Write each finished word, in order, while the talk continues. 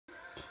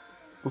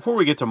Before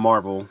we get to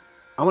Marvel,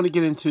 I want to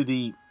get into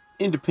the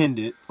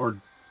independent or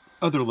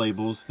other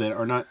labels that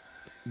are not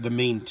the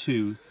main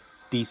two,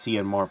 DC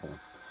and Marvel.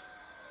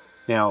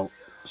 Now,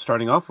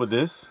 starting off with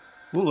this,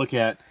 we'll look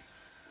at,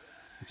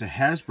 it's a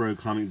Hasbro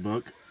comic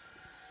book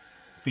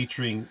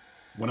featuring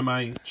one of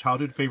my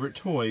childhood favorite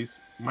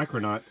toys,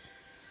 Micronauts,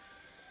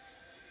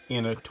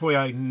 and a toy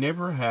I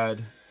never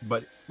had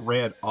but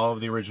read all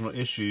of the original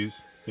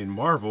issues in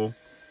Marvel,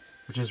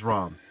 which is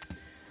Rom.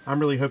 I'm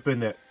really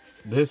hoping that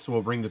this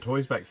will bring the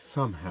toys back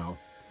somehow.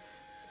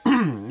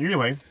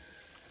 Anyway,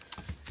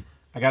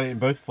 I got it in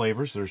both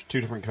flavors. There's two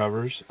different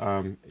covers.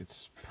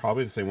 It's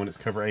probably the same one. It's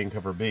cover A and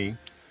cover B.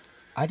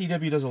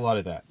 IDW does a lot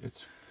of that.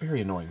 It's very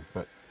annoying,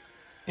 but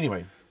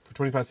anyway, for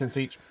 25 cents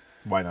each,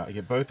 why not? I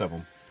get both of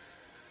them.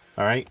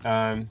 All right.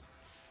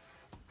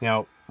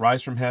 Now,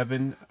 Rise from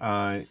Heaven,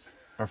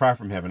 or Fire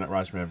from Heaven, not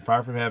Rise from Heaven.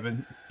 Fire from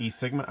Heaven, E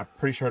Sigma. I'm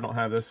pretty sure I don't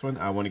have this one.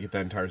 I want to get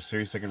that entire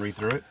series so I can read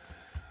through it.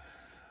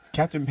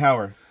 Captain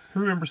Power. Who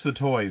remembers the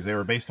toys? They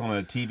were based on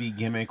a TV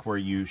gimmick where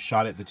you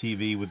shot at the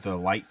TV with the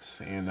lights,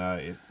 and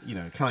kind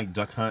of like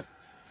Duck Hunt,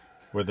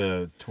 where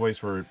the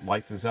toys were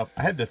lights and stuff.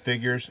 I had the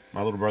figures.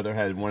 My little brother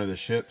had one of the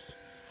ships.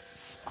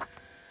 All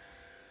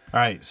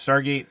right,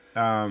 Stargate.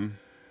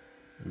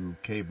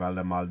 Okay,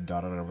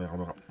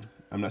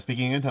 I'm not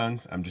speaking in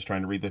tongues. I'm just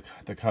trying to read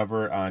the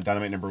cover.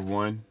 Dynamite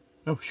 #1.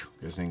 Oh,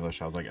 there's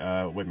English. I was like, wait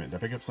a minute. Did I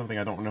pick up something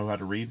I don't know how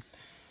to read?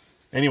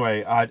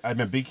 Anyway, I'm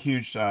a big,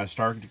 huge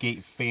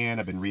Stargate fan.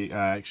 I've been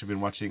actually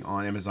been watching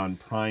on Amazon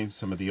Prime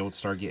some of the old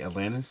Stargate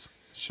Atlantis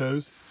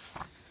shows.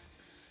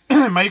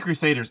 Mighty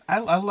Crusaders. I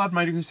loved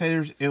Mighty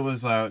Crusaders. It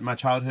was my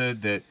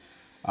childhood that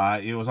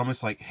it was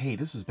almost like, hey,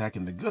 this is back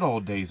in the good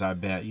old days, I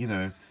bet. You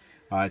know,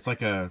 it's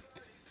like a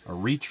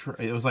retro.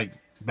 It was like,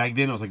 back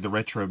then it was like the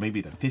retro, maybe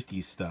the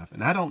 50s stuff.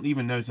 And I don't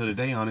even know to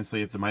today,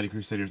 honestly, if the Mighty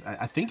Crusaders,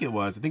 I think it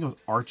was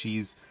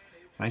Archie's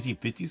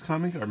 1950s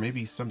comic, or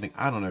maybe something,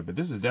 I don't know, but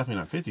this is definitely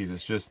not 50s.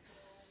 It's just,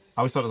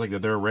 I always thought it was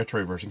like their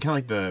retro version, kind of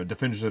like the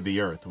Defenders of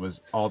the Earth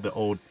was all the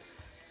old,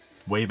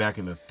 way back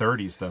in the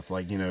 30s stuff,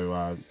 like,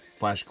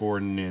 Flash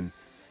Gordon and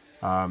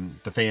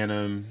the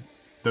Phantom,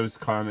 those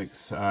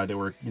comics that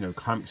were,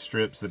 comic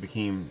strips that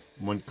became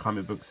one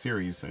comic book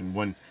series and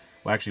one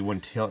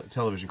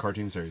television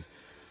cartoon series.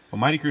 Well,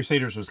 Mighty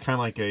Crusaders was kind of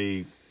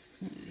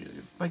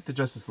like the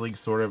Justice League,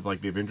 sort of,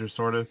 like the Avengers,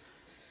 sort of.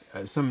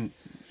 Some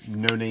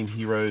no-name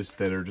heroes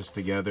that are just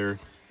together.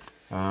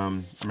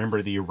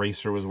 Remember the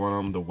Eraser was one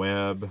of them, the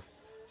Web.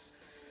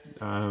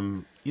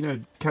 Kind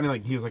of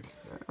like, he was like,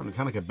 I don't know,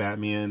 kind of like a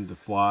Batman, the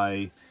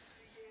Fly.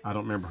 I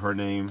don't remember her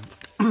name.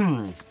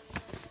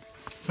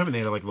 Something they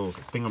had like a little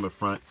thing on the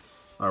front.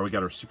 We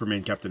got our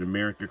Superman Captain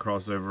America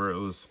crossover. It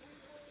was,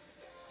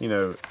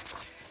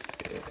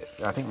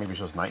 I think maybe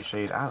it was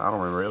Nightshade. I don't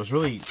remember. It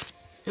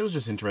was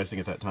just interesting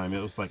at that time. It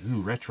was like,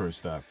 ooh, retro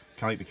stuff.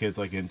 Kind of like the kids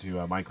like into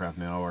Minecraft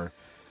now, or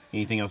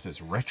anything else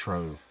that's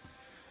retro.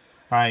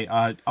 Alright,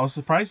 I was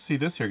surprised to see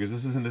this here, because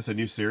isn't this a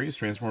new series,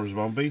 Transformers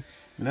Bumblebee?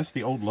 And that's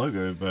the old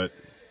logo, but,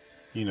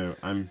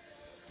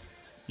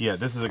 yeah,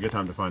 this is a good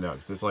time to find out,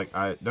 because it's like,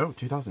 no,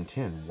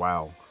 2010,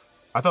 wow.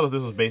 I thought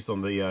this was based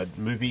on the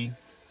movie.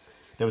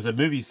 There was a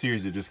movie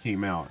series that just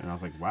came out, and I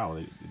was like, wow,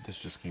 this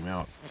just came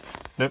out.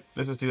 Nope,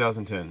 this is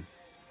 2010.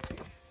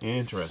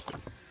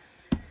 Interesting.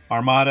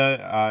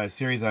 Armada, a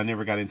series I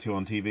never got into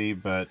on TV,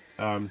 but,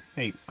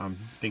 hey, I'm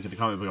thinking the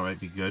comic book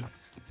might be good.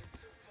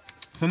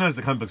 Sometimes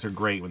the comic books are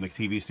great when the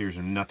TV series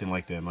are nothing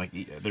like them. Like,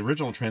 the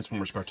original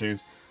Transformers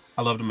cartoons,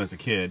 I loved them as a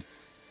kid.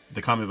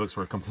 The comic books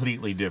were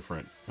completely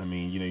different. I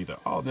mean, you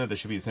thought, oh, no, they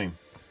should be the same.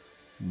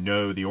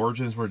 No, the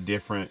origins were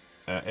different.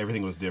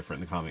 Everything was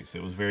different in the comics.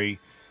 It was very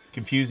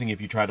confusing if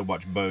you tried to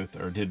watch both,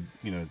 or did,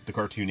 the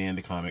cartoon and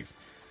the comics.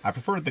 I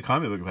preferred the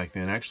comic book back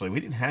then, actually.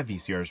 We didn't have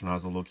VCRs when I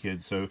was a little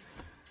kid, so,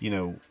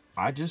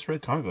 I just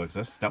read comic books.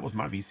 That was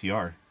my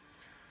VCR.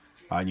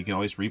 And you can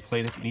always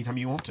replay it anytime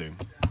you want to.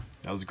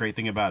 That was the great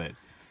thing about it.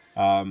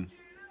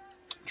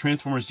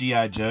 Transformers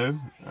G.I. Joe.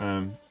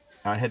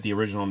 I had the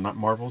original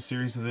Marvel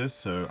series of this,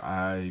 so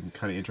I'm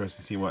kind of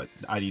interested to see what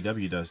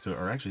IDW does to it.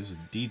 Or actually, this is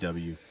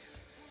DW.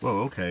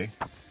 Whoa, okay.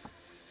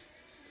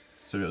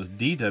 So it was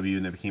DW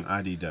and then it became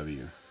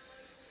IDW.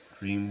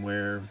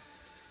 Dreamware.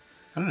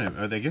 I don't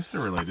know. I guess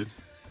they're related.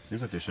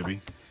 Seems like they should be.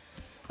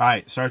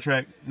 Alright, Star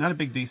Trek. Not a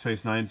big Deep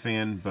Space Nine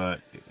fan,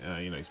 but,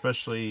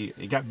 especially,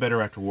 it got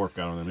better after Worf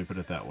got on, let me put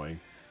it that way.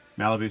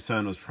 Malibu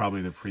Sun was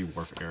probably the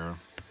pre-Worf era.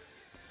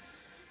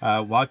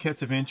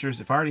 Wildcats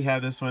Adventures. If I already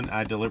have this one,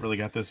 I deliberately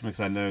got this one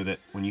because I know that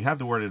when you have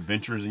the word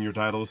adventures in your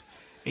titles,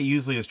 it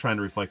usually is trying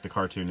to reflect the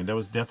cartoon. And there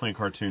was definitely a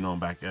cartoon on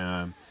back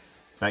then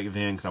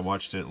because I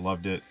watched it,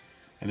 loved it.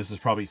 And this is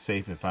probably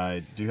safe if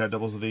I do have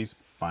doubles of these.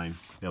 Fine.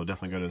 They'll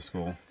definitely go to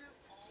school.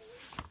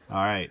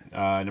 Alright,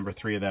 number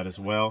 3 of that as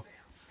well.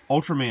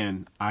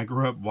 Ultraman. I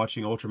grew up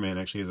watching Ultraman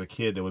actually as a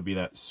kid. There would be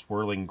that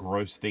swirling,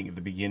 gross thing at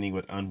the beginning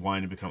would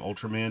unwind and become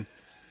Ultraman.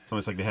 It's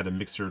almost like they had a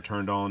mixer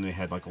turned on. They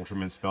had like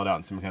Ultraman spelled out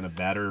in some kind of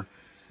batter.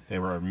 They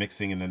were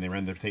mixing and then they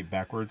ran their tape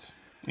backwards.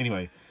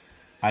 Anyway,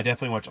 I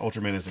definitely watched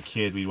Ultraman as a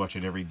kid. We'd watch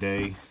it every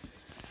day.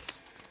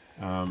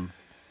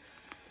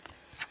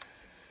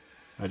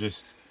 I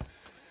just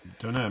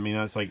don't know. I mean,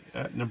 I was like,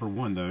 at number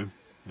 1, though.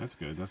 That's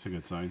good. That's a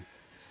good sign.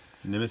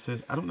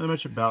 Nemesis. I don't know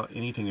much about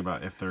anything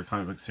about if their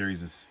comic book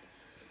series is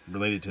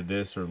related to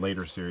this or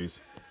later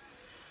series.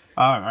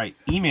 Alright,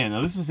 E-Man.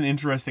 Now, this is an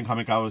interesting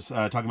comic I was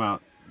talking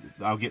about.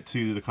 I'll get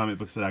to the comic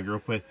books that I grew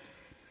up with.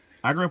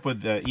 I grew up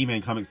with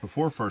E-Man comics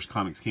before First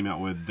Comics came out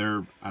with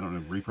their, I don't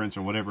know, reprints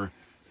or whatever.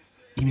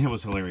 E-Man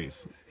was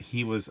hilarious.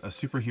 He was a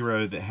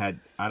superhero that had,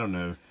 I don't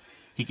know,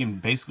 he can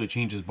basically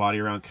change his body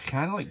around,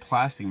 kind of like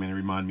Plastic Man, it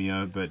reminded me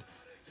of, but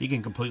he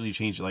can completely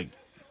change it, like,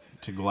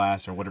 to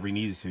glass or whatever he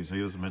needs to. So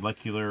he was a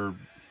molecular,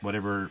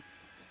 whatever,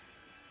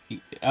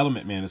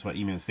 Element Man is what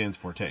E-Man stands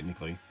for,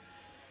 technically.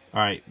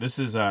 Alright, this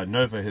is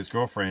Nova, his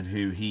girlfriend,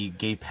 who he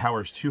gave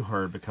powers to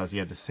her because he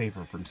had to save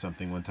her from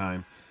something one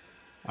time.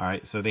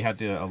 Alright, so they had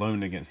to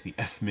alone against the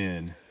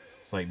F-Men.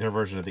 It's like their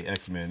version of the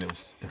X-Men. They're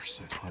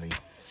so funny.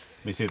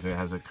 Let me see if it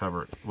has a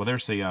cover. Well,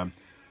 there's the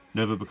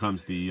Nova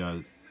becomes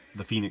the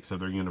Phoenix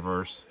of their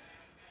universe.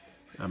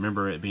 I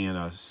remember it being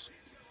a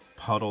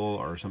Puddle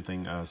or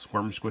something,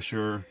 Squirm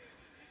Squisher.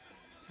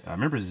 I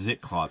remember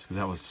Zitclops because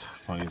that was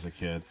funny as a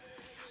kid.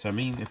 So, I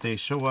mean, if they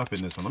show up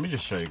in this one, let me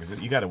just show you, because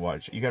you got to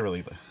watch. You got to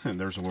really...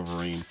 There's a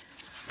Wolverine.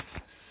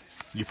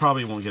 You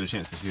probably won't get a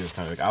chance to see this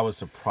comic. I was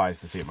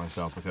surprised to see it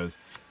myself, because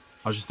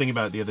I was just thinking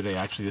about it the other day.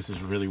 Actually, this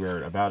is really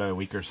rare. About a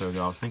week or so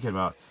ago, I was thinking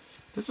about,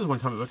 this is one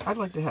comic book I'd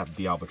like to have.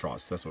 The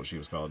Albatross. That's what she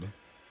was called.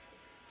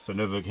 So,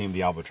 Nova became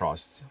the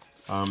Albatross.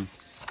 I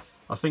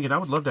was thinking I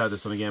would love to have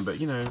this one again, but,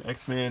 you know,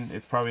 X-Men,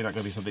 it's probably not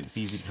going to be something that's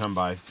easy to come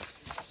by.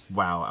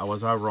 Wow,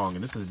 was I wrong?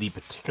 And this is the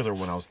particular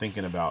one I was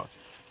thinking about,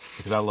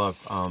 because I love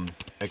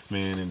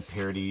X-Men and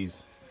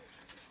parodies.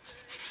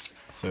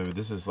 So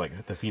this is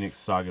like the Phoenix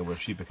Saga where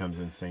she becomes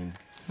insane.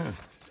 Huh.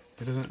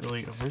 It doesn't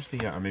really... Where's the...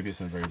 maybe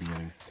it's in the very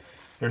beginning.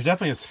 There's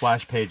definitely a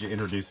splash page that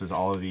introduces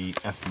all of the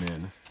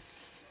F-Men.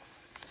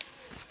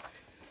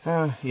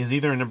 He's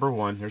either in number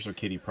 1. There's our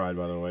Kitty Pryde,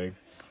 by the way.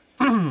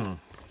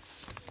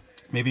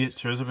 Maybe it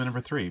shows up in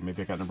number 3.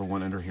 Maybe I got number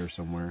 1 under here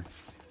somewhere.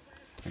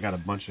 I got a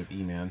bunch of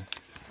E-Men.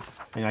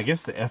 And I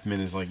guess the F-Men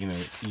is like, you know,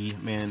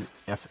 E-Men,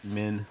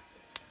 F-Men.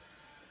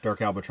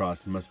 Dark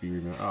Albatross must be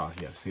remembered. Oh,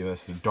 yeah, see,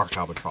 that's the Dark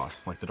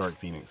Albatross, like the Dark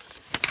Phoenix.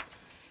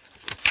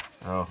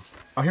 Oh,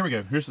 here we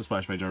go. Here's the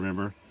splash page I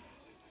remember.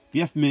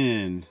 The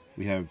F-Men.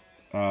 We have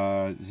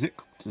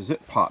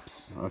Zit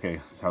Pops. Okay,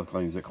 that's how I was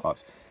calling him,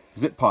 Zitclops.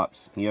 Zit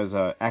Pops. He has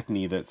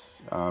acne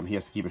that's, he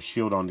has to keep a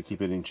shield on to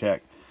keep it in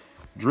check.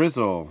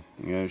 Drizzle.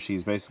 You know,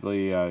 she's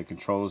basically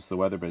controls the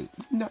weather, but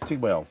not too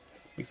well.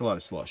 Makes a lot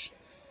of slush.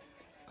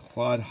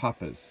 Claude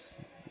Hoppus.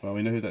 Well,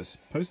 we know who that's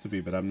supposed to be,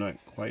 but I'm not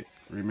quite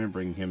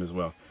remembering him as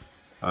well.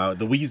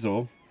 The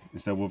Weasel,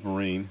 instead of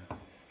Wolverine.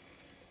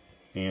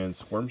 And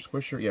Squirm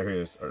Squisher. Yeah, here it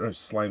is. Or,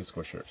 Slime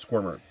Squisher.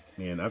 Squirmer.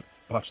 Man, I've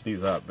botched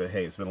these up, but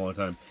hey, it's been a long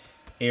time.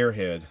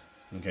 Airhead.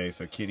 Okay,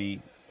 so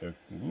Kitty.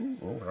 Ooh,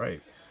 all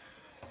right.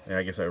 Yeah,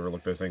 I guess I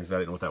overlooked those things. I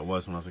didn't know what that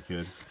was when I was a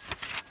kid.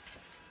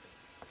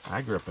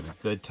 I grew up in a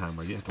good time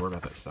where you didn't have to worry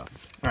about that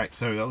stuff. Alright,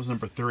 so that was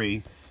number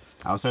 3.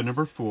 I also had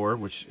number 4,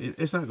 which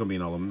it's not going to be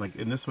in all of them. Like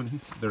in this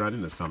one, they're not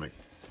in this comic.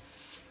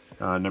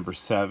 Number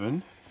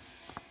 7.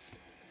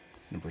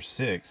 Number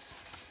 6.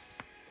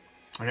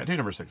 I got 2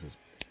 number 6s.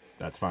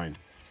 That's fine.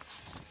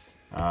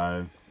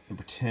 Number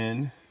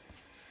 10.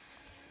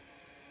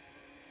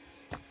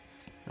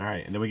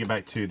 Alright, and then we get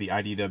back to the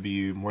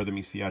IDW More Than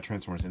Meets the Eye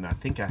Transformers. And I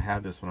think I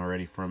have this one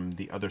already from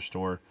the other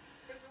store.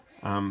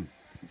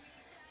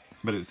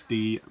 But it's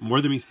the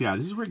More Than Meets the Eye.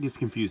 This is where it gets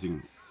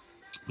confusing.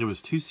 There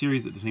was 2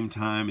 series at the same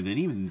time, and then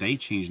even they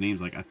changed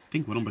names. Like, I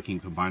think one of them became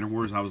Combiner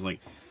Wars. I was like,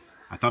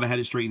 I thought I had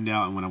it straightened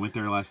out, and when I went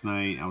there last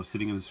night, I was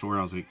sitting in the store,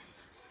 I was like,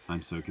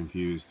 I'm so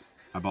confused.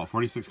 I bought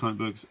 46 comic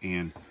books,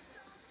 and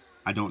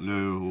I don't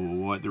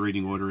know what the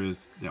reading order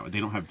is. They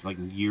don't have, like,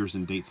 years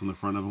and dates on the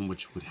front of them,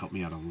 which would help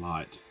me out a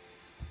lot.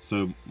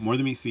 So, More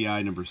Than Meets the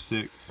Eye, number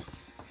 6.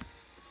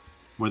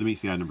 More Than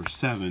Meets the Eye, number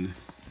 7.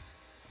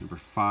 Number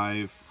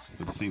 5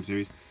 of the same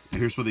series. Now,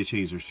 here's what they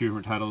changed. There's 2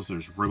 different titles.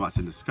 There's Robots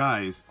in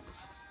Disguise.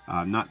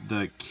 Not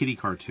the kitty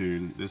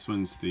cartoon. This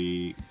one's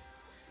the...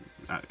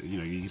 you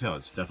know, you can tell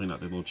it's definitely not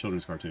the little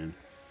children's cartoon.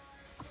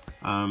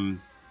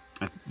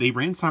 They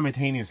ran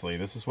simultaneously.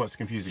 This is what's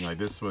confusing. Like,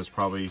 this was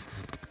probably...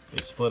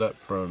 They split up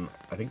from,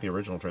 I think, the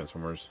original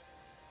Transformers.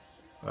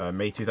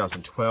 May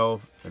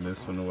 2012. And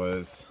this one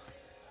was...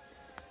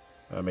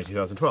 May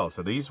 2012.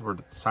 So these were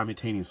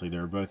simultaneously. They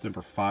were both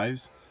number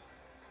 5s.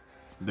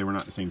 They were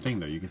not the same thing,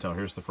 though. You can tell.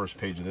 Here's the first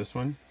page of this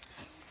one.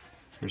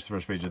 Here's the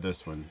first page of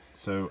this one.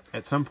 So,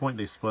 at some point,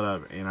 they split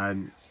up, and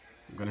I'm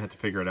going to have to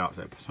figure it out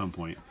at some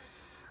point.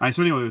 Alright,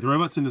 so anyway, with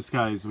Robots in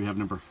Disguise, we have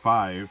number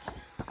 5.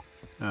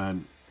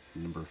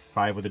 Number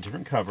 5 with a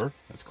different cover.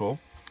 That's cool.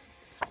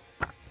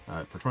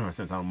 For 25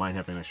 cents, I don't mind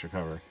having an extra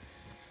cover.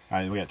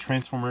 Alright, we got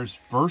Transformers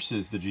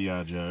versus the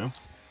G.I. Joe.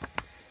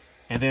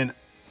 And then,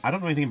 I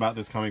don't know anything about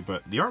this comic,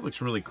 but the art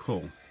looks really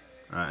cool.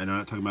 And I'm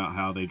not talking about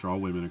how they draw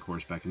women, of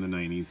course, back in the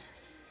 90s.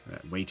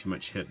 Way too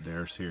much hit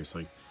there,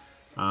 seriously.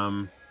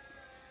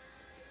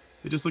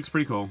 It just looks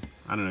pretty cool.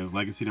 I don't know,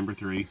 Legacy number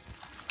 3.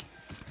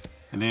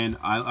 And then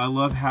I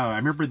love how, I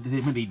remember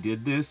when they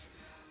did this,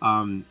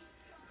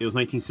 it was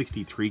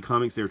 1963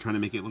 comics. They were trying to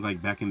make it look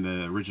like back in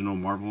the original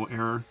Marvel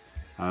era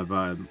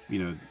of,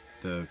 you know,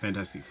 the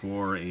Fantastic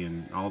Four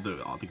and all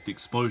the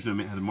explosion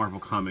of the Marvel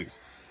comics.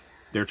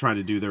 They're trying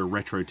to do their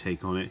retro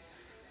take on it.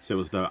 So it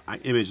was the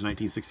Image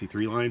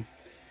 1963 line.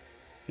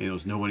 And it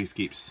was No One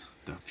Escapes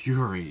the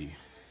Fury.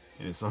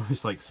 And it's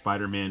almost like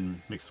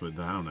Spider-Man mixed with,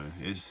 I don't know.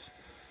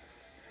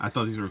 I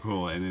thought these were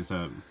cool. And it's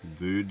a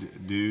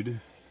Voidoid?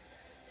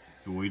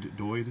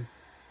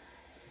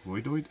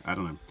 I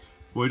don't know.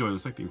 Voidoid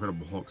looks like the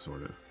Incredible Hulk,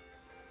 sort of.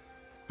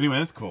 Anyway,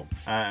 that's cool.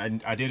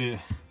 I did it.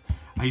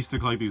 I used to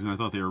collect these and I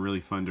thought they were really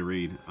fun to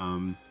read.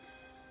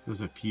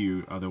 There's a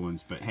few other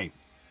ones, but hey,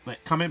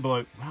 comment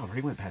below. Wow,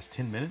 already went past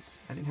 10 minutes.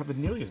 I didn't have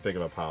nearly as big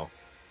of a pile.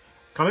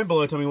 Comment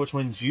below, tell me which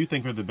ones you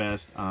think are the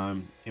best,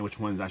 and which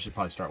ones I should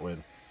probably start with.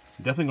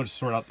 I'm definitely going to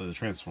sort out the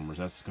Transformers.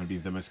 That's going to be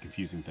the most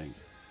confusing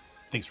things.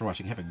 Thanks for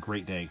watching. Have a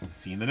great day.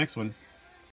 See you in the next one.